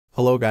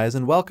Hello guys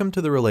and welcome to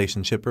the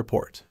Relationship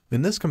Report.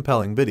 In this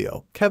compelling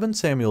video, Kevin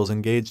Samuels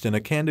engaged in a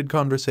candid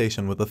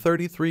conversation with a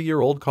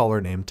 33-year-old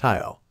caller named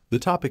Tayo. The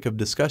topic of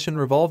discussion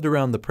revolved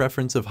around the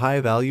preference of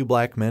high-value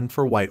black men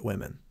for white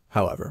women.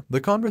 However,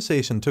 the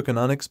conversation took an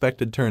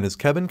unexpected turn as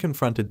Kevin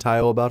confronted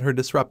Tayo about her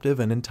disruptive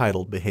and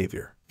entitled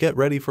behavior. Get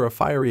ready for a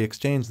fiery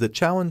exchange that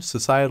challenged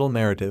societal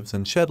narratives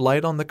and shed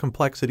light on the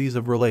complexities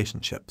of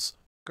relationships.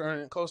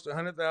 Currently close to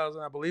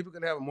 100,000. I believe we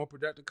could have a more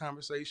productive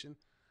conversation.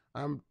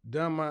 I'm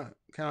done my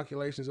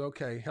calculations.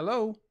 Okay.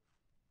 Hello.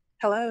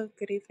 Hello.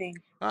 Good evening.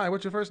 Hi.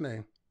 What's your first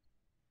name?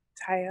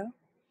 Tayo.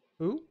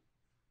 Who?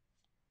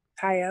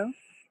 Tayo.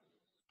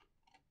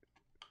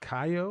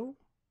 Kayo?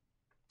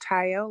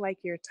 Tayo, like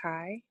your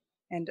tie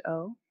and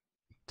O.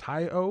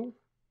 Tayo?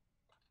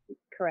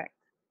 Correct.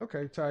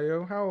 Okay,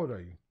 Tayo. How old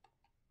are you?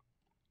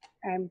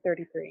 I'm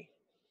 33.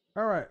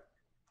 All right.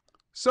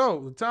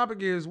 So the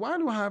topic is, why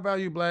do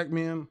high-value black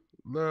men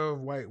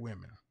love white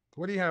women?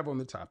 What do you have on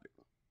the topic?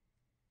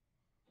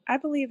 I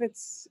believe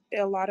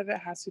a lot of it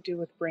has to do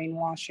with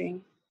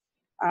brainwashing.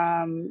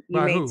 You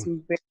By made who?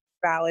 some very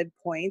valid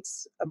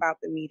points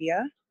about the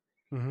media,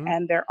 Mm-hmm.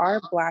 and there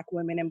are black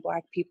women and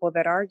black people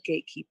that are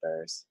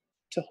gatekeepers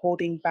to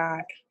holding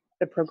back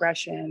the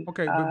progression.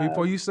 Okay, but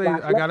before you say,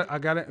 I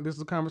got it. This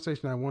is a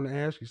conversation. I want to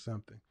ask you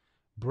something.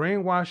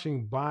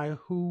 Brainwashing by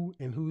who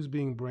and who's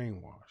being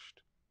brainwashed?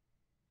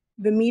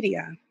 The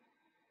media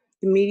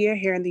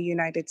here in the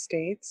United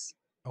States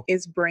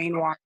is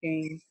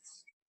brainwashing.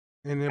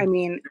 And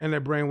they're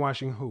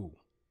brainwashing who?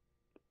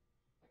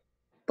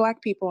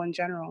 Black people in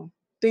general,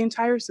 the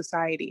entire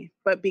society.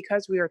 But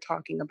because we are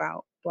talking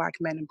about black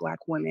men and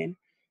black women,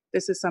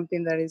 this is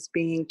something that is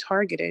being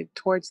targeted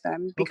towards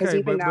them. Because okay,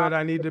 even but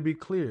I need to be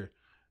clear.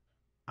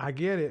 I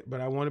get it,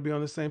 but I want to be on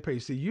the same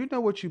page. See, you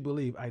know what you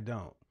believe. I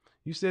don't.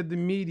 You said the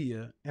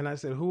media, and I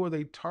said, who are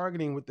they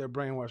targeting with their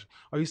brainwashing?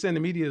 Are you saying the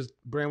media is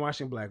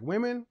brainwashing black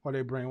women, or are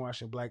they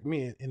brainwashing black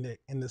men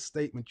in the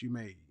statement you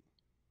made?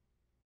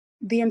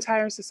 the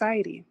entire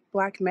society,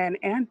 black men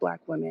and black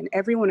women,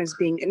 everyone is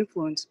being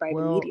influenced by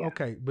the media.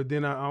 Okay, but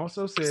then I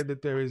also said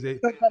that there is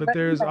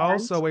But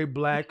also a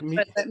black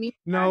media.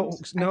 No,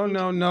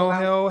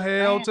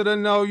 hell to the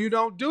no. You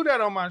don't do that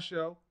on my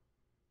show.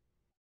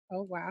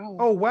 Oh, wow.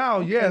 Oh, wow.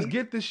 Okay. Yes.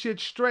 Get this shit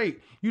straight.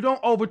 You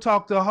don't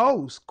overtalk the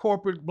host,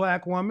 corporate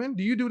black woman.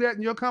 Do you do that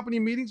in your company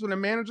meetings when the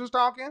manager's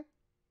talking?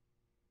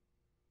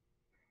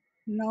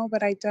 No,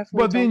 but I definitely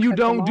But then you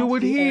don't do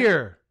it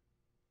here.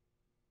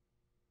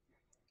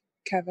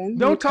 Kevin,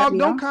 don't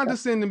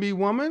condescend to me,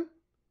 woman.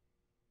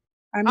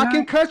 I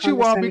can cut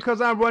you off because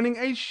I'm running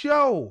a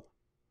show.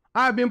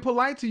 I've been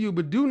polite to you,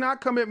 but do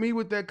not come at me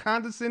with that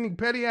condescending,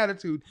 petty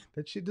attitude.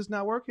 That shit does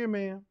not work here,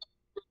 man.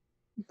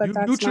 But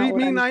you treat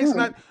me nice.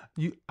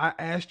 I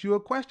asked you a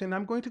question.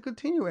 I'm going to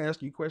continue to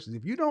ask you questions.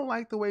 If you don't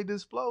like the way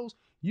this flows,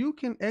 you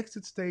can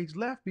exit stage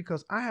left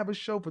because I have a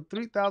show for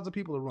 3,000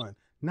 people to run,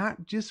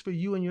 not just for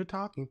you and your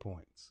talking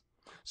points.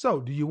 So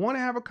do you want to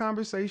have a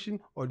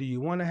conversation or do you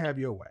want to have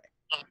your way?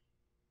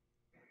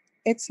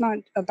 It's not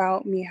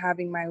about me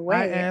having my way.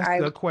 I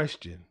asked a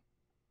question.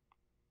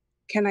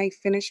 Can I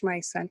finish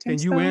my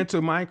sentence? Can you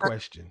answer my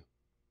question?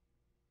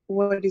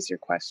 What is your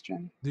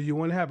question? Do you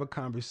want to have a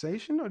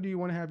conversation or do you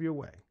want to have your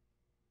way?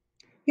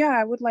 Yeah,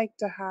 I would like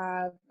to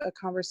have a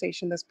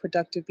conversation that's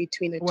productive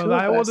between the two of us. Well,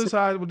 I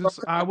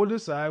will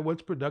decide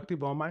what's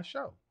productive on my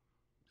show.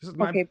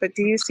 Okay, but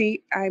do you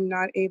see I'm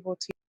not able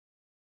to...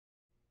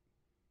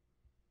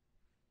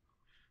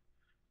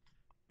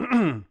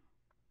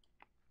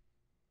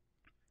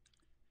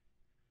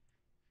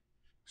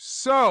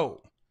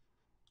 So,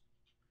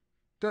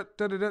 this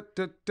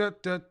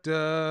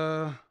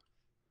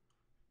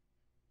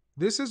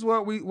is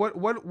what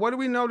do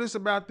we notice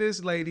about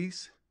this,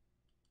 ladies?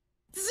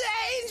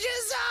 Danger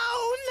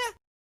zone.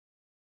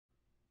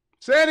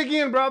 Say it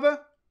again,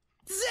 brother.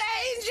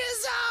 Danger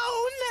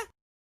zone.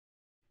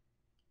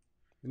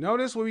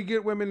 Notice when we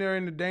get women there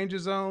in the danger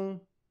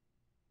zone.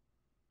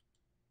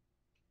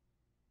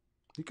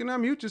 You can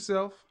unmute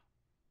yourself.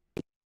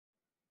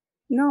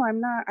 No,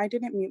 I'm not. I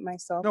didn't mute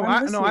myself.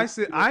 I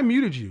said I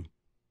muted you.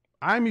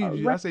 I muted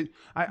you. I said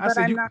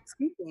I'm not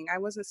speaking. I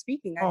wasn't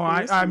speaking.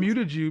 I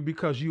muted you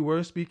because you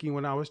were speaking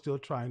when I was still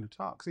trying to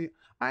talk. See,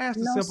 I asked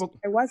a simple.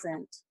 I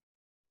wasn't.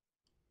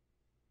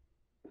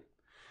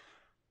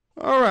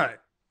 All right.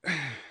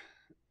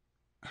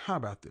 How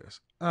about this?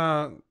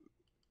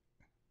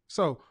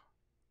 So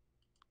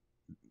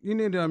you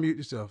need to unmute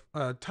yourself.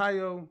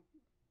 Tayo,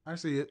 I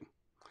see it.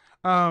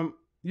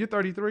 You're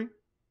 33.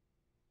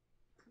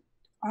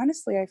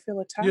 Honestly, I feel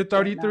attacked. You're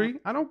 33? Right,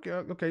 I don't care.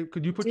 Okay,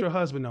 could you put your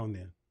husband on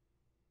then?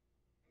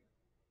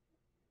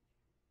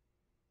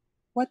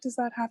 What does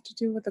that have to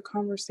do with the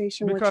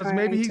conversation because we're trying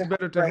maybe he's to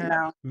better have to right have.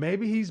 Now?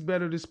 Maybe he's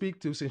better to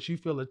speak to since you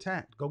feel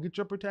attacked. Go get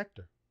your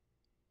protector.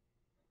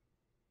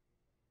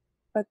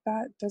 But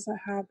that doesn't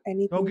have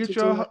anything go get to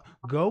your do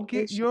go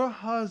get your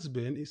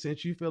husband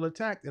since you feel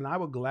attacked, and I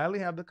would gladly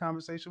have the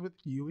conversation with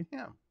you and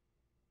him.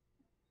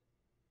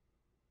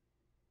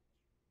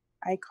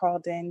 I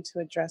called in to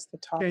address the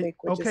topic,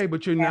 which is Okay,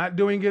 but you're not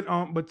doing it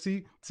on. But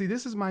see,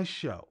 this is my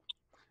show,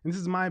 and this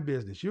is my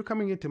business. You're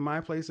coming into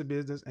my place of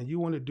business, and you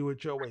want to do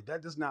it your way.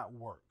 That does not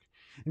work.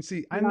 And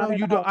see, I know not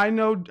you at don't.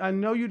 all. I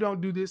know you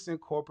don't do this in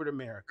corporate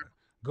America.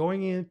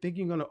 Going in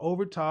thinking you're going to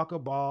overtalk a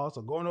boss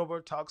or going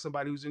over talk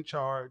somebody who's in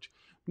charge.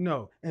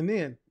 No, and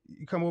then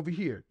you come over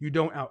here. You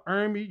don't out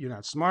earn me. You're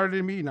not smarter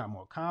than me. You're not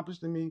more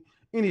accomplished than me.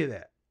 Any of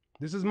that.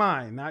 This is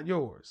mine, not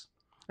yours.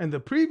 And the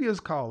previous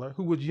caller,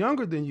 who was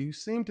younger than you,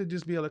 seemed to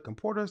just be able to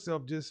comport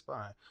herself just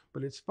fine.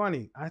 But it's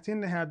funny, I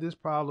tend to have this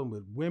problem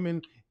with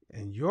women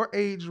in your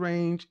age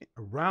range,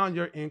 around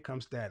your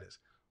income status.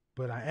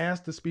 But I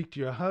asked to speak to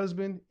your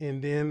husband,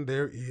 and then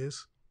there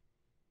is.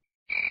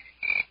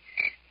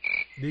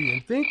 Do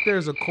you think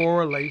there's a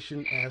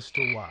correlation as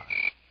to why?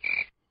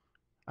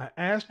 I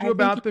asked you I think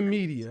about the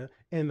media,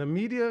 and the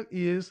media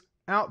is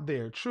out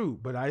there, true.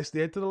 But I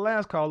said to the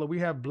last caller, we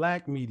have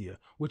black media,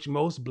 which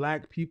most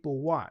black people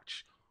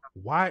watch.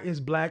 Why is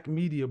black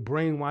media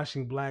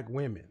brainwashing black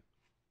women?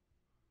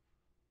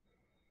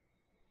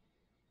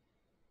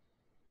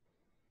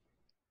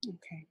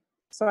 okay.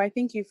 So I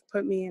think you've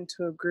put me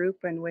into a group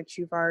in which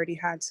you've already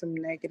had some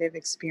negative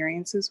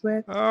experiences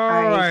with. All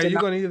I right, did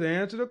you're not. going to either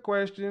answer the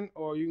question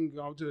or you can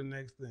go to the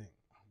next thing.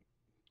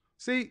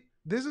 See,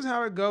 this is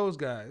how it goes,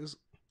 guys.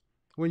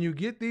 When you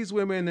get these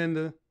women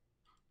in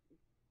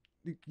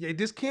they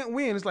just can't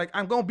win. It's like,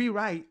 I'm going to be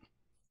right.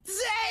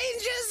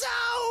 Danger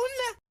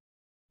zone!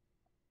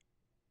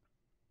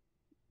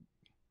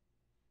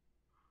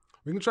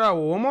 We can try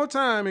one more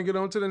time and get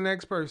on to the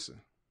next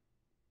person.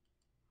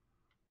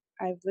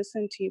 I've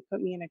listened to you put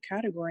me in a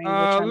category in which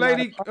I'm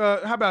lady, not a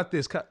part. how about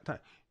this?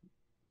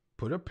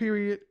 Put a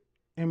period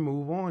and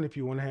move on if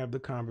you want to have the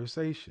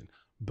conversation.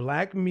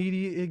 Black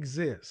media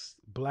exists.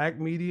 Black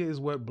media is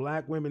what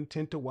black women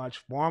tend to watch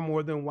far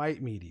more than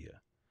white media.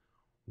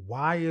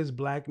 Why is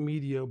black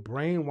media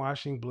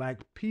brainwashing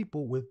black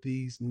people with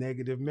these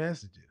negative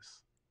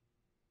messages?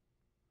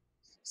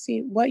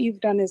 See, what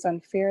you've done is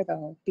unfair,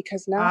 though,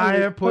 because now I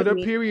you've have put a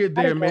me in period a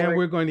there, man. category.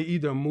 We're going to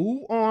either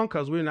move on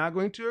because we're not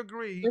going to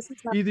agree. This is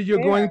not Either you're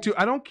fair. going to,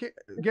 I don't care.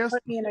 You Guess.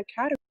 put me in a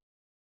category.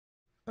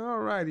 All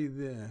righty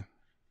then.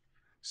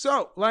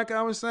 So, like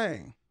I was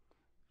saying,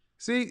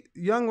 see,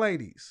 young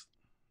ladies,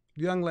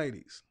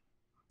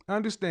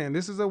 understand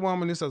this is a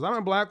woman that says, I'm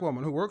a black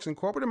woman who works in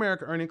corporate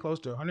America earning close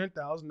to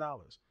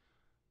 $100,000.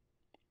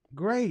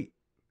 Great.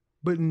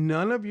 But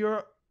none of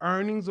your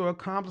earnings or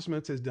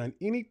accomplishments has done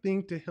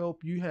anything to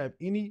help you have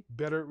any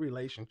better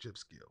relationship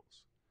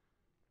skills.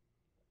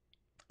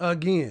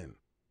 Again,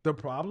 the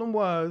problem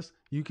was,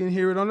 you can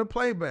hear it on the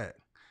playback.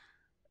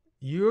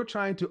 You're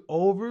trying to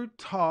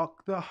overtalk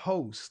the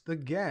host, the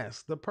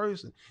guest, the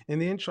person, and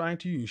then trying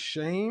to use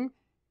shame,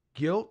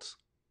 guilt.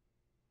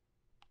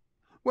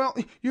 Well,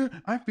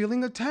 I'm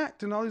feeling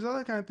attacked and all these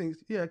other kind of things.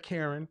 Yeah,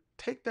 Karen,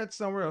 take that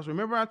somewhere else.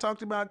 Remember I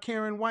talked about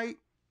Karen White?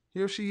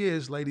 Here she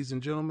is, ladies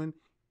and gentlemen.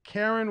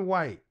 Karen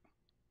White.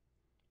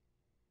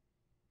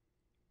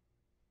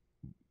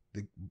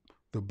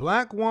 The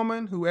black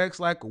woman who acts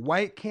like a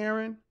white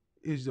Karen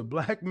is the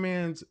black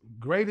man's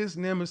greatest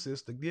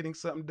nemesis to getting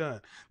something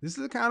done. This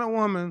is the kind of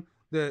woman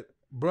that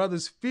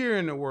brothers fear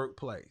in the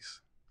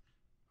workplace.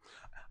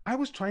 I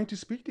was trying to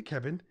speak to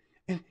Kevin,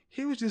 and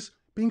he was just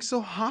being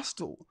so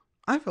hostile.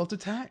 I felt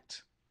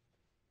attacked.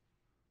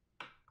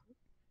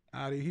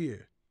 Out of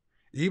here.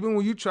 Even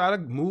when you try to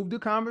move the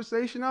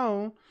conversation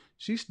on,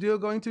 she's still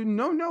going to,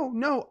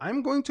 no,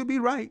 I'm going to be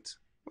right.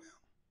 Well,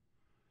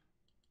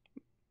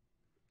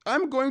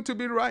 I'm going to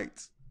be right.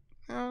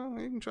 You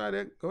can try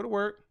that. Go to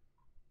work.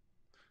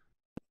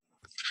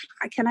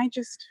 Can I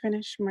just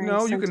finish my No,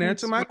 sentence? you can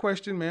answer my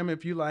question, ma'am,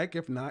 if you like.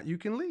 If not, you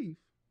can leave.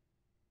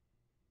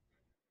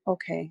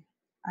 Okay,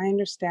 I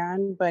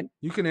understand, but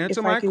you can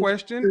answer if I my can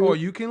question or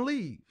you can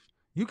leave.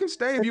 You can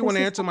stay if But you this want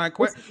to is answer not- my this-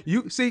 question.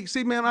 You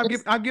see, ma'am,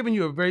 I've given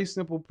you a very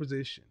simple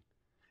position.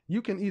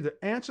 You can either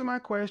answer my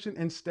question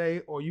and stay,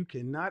 or you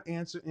cannot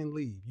answer and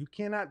leave. You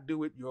cannot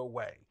do it your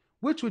way.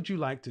 Which would you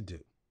like to do?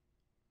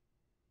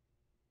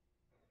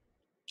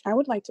 I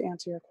would like to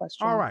answer your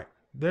question. All right.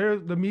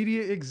 The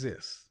media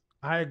exists.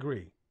 I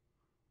agree.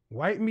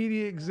 White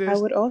media exists.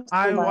 I would also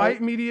like-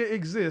 White media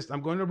exists. I'm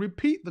going to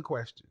repeat the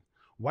question.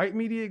 White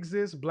media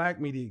exists.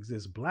 Black media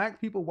exists. Black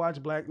people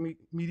watch black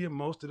media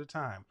most of the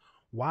time.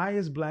 Why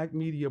is black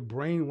media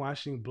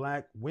brainwashing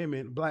black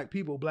women, black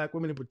people, black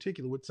women in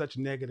particular, with such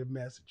negative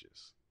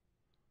messages?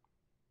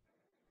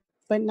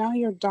 But now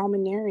you're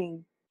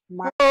domineering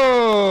my.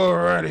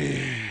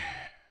 Alrighty.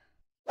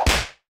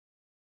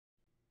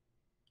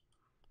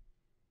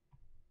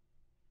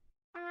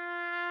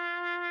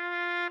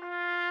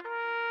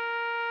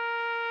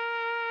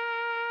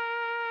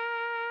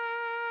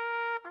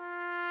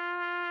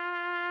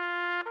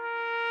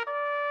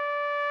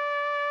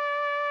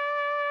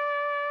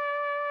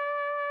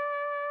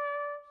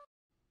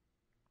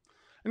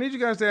 I need you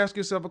guys to ask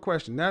yourself a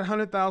question. That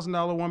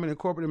 $100,000 woman in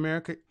corporate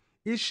America,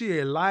 is she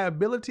a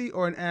liability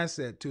or an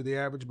asset to the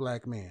average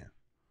black man?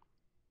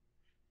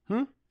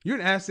 You're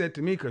an asset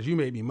to me because you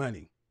made me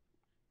money.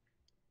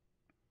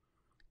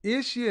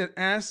 Is she an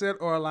asset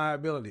or a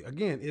liability?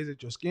 Again, is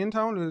it your skin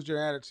tone or is it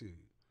your attitude?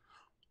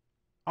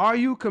 Are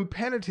you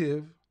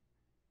competitive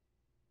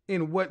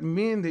in what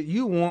men that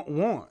you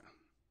want?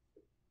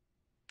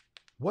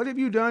 What have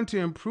you done to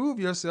improve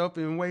yourself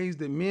in ways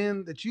that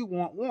men that you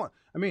want?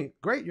 I mean,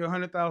 great, you're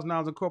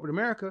 $100,000 in corporate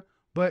America,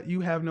 but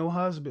you have no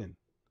husband.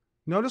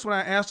 Notice when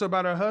I asked her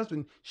about her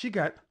husband, she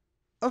got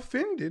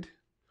offended.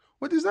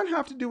 What does that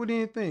have to do with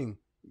anything?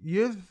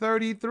 You're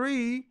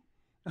 33,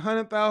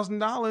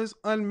 $100,000,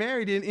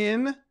 unmarried and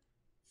in Danger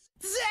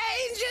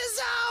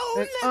zone!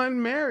 and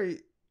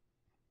unmarried.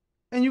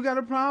 And you got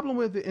a problem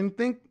with it and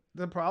think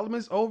the problem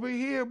is over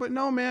here. But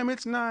no, ma'am,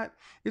 it's not.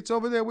 It's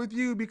over there with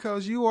you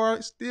because you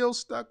are still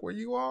stuck where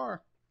you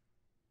are.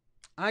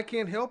 I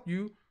can't help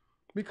you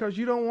because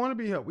you don't want to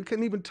be helped. We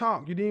couldn't even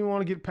talk. You didn't even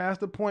want to get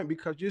past the point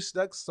because you're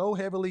stuck so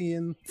heavily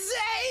in Danger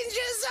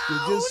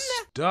You're zone!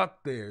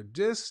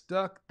 just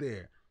stuck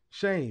there.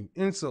 Shame,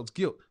 insults,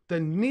 guilt, the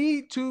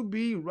need to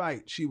be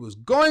right. She was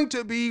going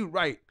to be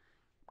right.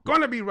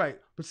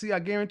 But see, I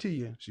guarantee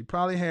you, she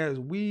probably has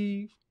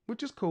weave,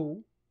 which is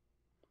cool.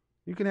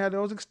 You can have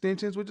those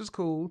extensions, which is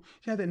cool.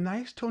 She had that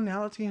nice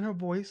tonality in her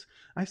voice.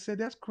 I said,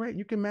 that's great.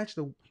 You can match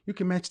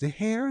the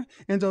hair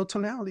and the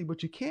tonality,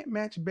 but you can't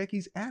match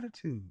Becky's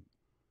attitude.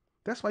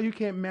 That's why you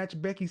can't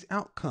match Becky's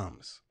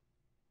outcomes.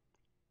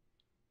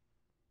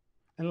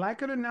 And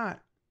like it or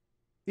not,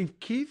 if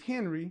Keith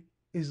Henry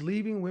is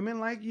leaving women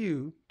like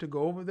you to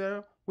go over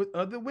there with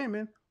other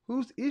women,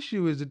 whose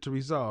issue is it to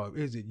resolve?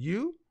 Is it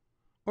you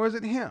or is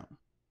it him?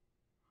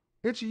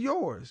 It's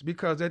yours,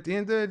 because at the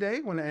end of the day,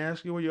 when I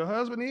ask you where your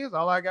husband is,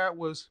 all I got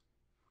was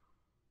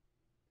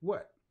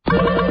what?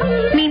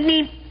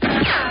 Me.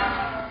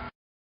 That's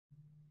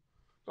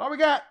all we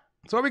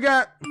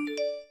got.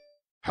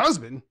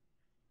 Husband.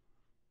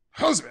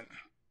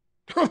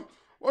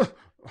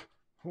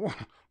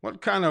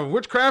 What kind of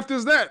witchcraft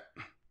is that?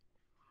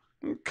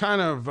 What kind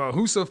of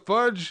Husa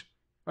fudge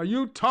are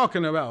you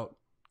talking about?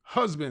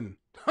 Husband.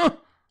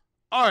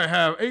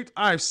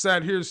 I've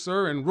sat here,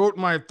 sir, and wrote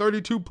my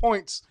 32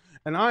 points,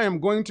 and I am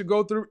going to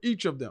go through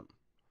each of them.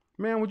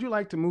 Man, would you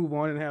like to move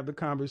on and have the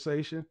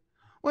conversation?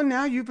 Well,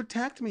 now you've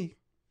attacked me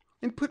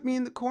and put me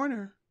in the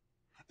corner,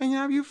 and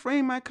now you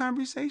frame my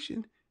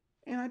conversation,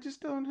 and I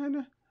just don't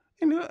have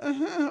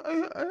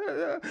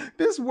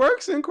this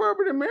works in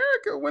corporate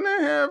America. When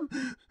I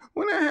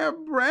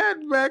have Brad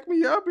back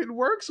me up, it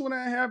works when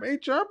I have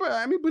HR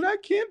behind me, but I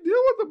can't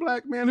deal with a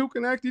black man who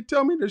can actually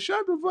tell me to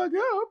shut the fuck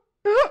up.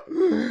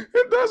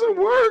 It doesn't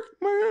work,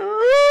 man.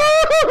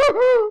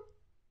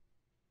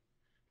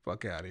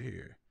 Fuck out of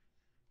here.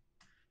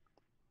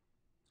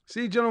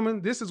 See,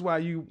 gentlemen, this is why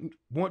you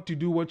want to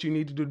do what you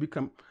need to do to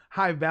become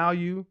high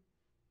value,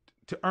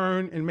 to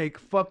earn and make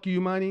fuck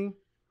you money.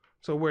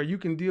 So where you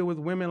can deal with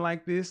women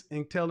like this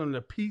and tell them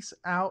to peace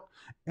out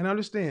and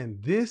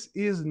understand this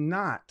is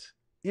not,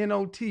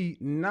 N-O-T,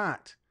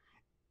 not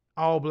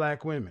all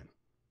black women.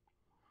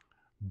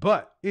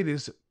 But it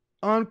is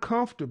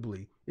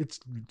uncomfortably,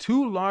 it's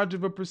too large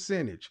of a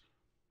percentage,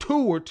 two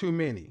or too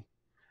many.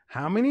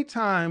 How many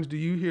times do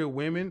you hear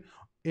women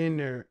in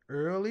their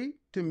early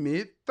to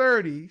mid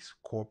 30s,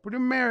 corporate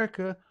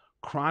America,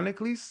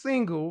 chronically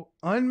single,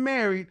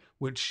 unmarried,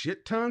 with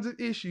shit tons of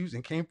issues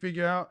and can't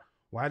figure out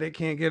why they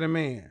can't get a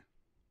man?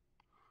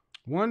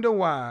 Wonder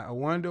why.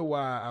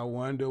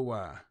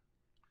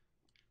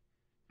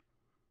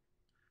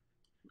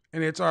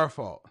 And it's our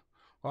fault.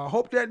 Well, I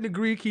hope that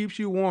degree keeps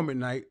you warm at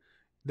night.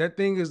 That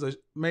thing is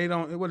made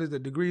on, what is the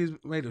degree is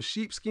made of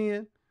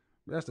sheepskin?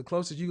 That's the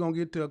closest you're going to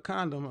get to a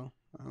condom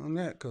on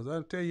that, because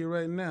I'll tell you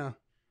right now.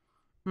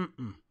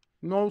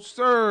 No,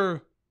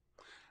 sir.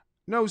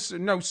 No, sir.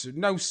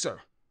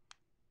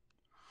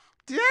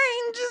 Danger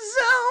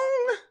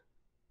zone.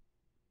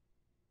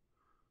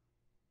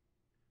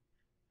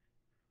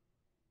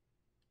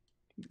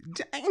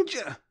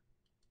 Danger.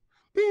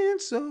 Been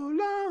so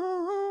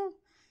long.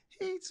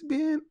 It's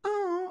been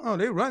on. Oh,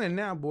 they running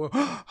now, boy.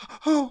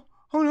 Oh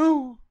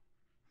no.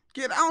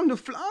 Get on the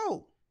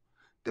floor.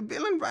 The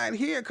villain right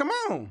here. Come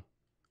on.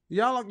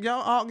 Y'all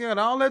all got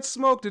all that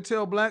smoke to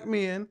tell black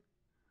men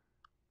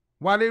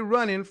why they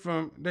running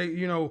from,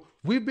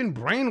 we've been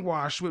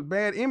brainwashed with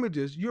bad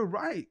images. You're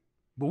right.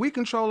 But we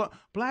control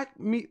black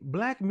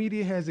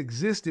media has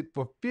existed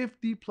for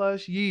 50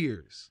 plus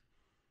years.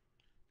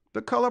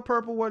 The Color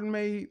Purple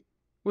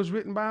was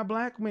written by a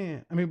black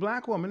woman,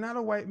 not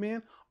a white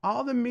man.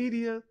 All the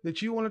media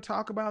that you want to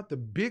talk about, the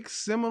big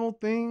seminal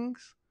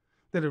things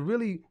that have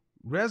really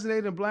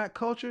resonated in black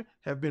culture,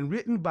 have been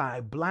written by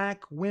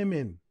black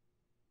women.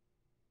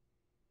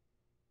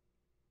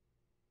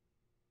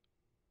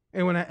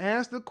 And when I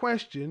ask the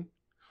question,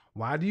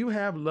 why do you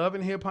have Love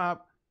and Hip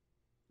Hop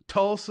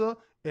Tulsa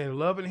and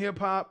Love and Hip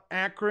Hop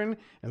Akron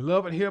and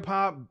Love and Hip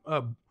Hop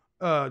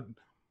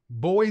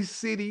Boise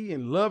City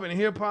and Love and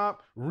Hip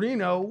Hop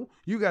Reno?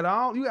 You got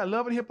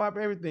Love and Hip Hop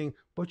everything,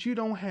 but you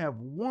don't have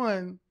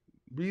one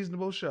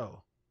reasonable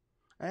show.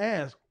 I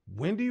ask,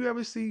 when do you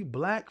ever see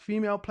black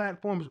female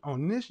platforms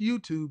on this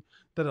YouTube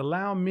that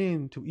allow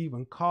men to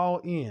even call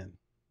in?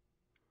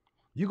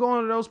 You go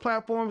onto those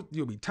platforms,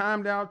 you'll be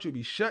timed out, you'll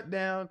be shut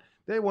down.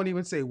 They won't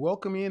even say,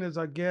 welcome in as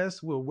our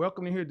guest. We're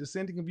welcome to hear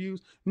dissenting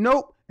views.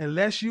 Nope.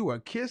 Unless you are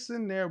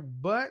kissing their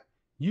butt,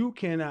 you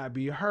cannot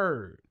be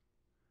heard.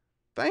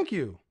 Thank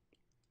you.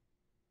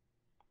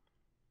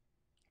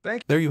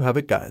 There you have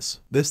it, guys.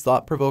 This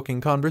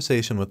thought-provoking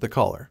conversation with the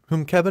caller,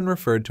 whom Kevin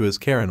referred to as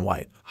Karen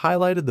White,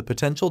 highlighted the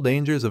potential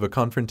dangers of a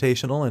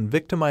confrontational and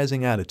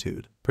victimizing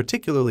attitude,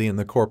 particularly in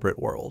the corporate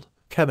world.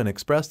 Kevin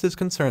expressed his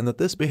concern that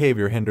this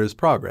behavior hinders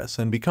progress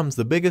and becomes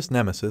the biggest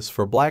nemesis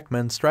for Black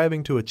men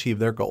striving to achieve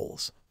their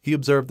goals. He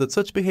observed that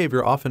such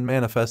behavior often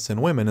manifests in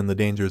women in the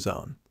danger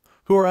zone,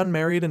 who are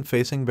unmarried and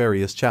facing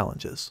various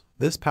challenges.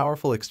 This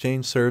powerful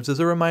exchange serves as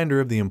a reminder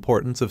of the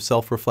importance of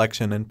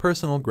self-reflection and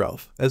personal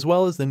growth, as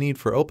well as the need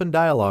for open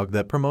dialogue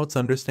that promotes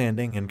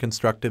understanding and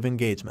constructive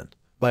engagement.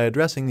 By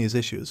addressing these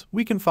issues,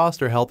 we can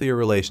foster healthier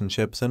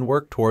relationships and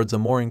work towards a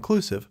more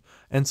inclusive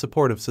and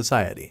supportive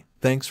society.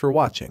 Thanks for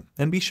watching,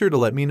 and be sure to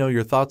let me know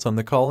your thoughts on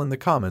the call in the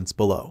comments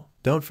below.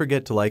 Don't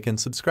forget to like and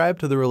subscribe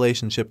to the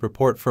Relationship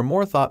Report for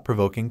more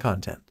thought-provoking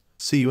content.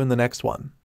 See you in the next one.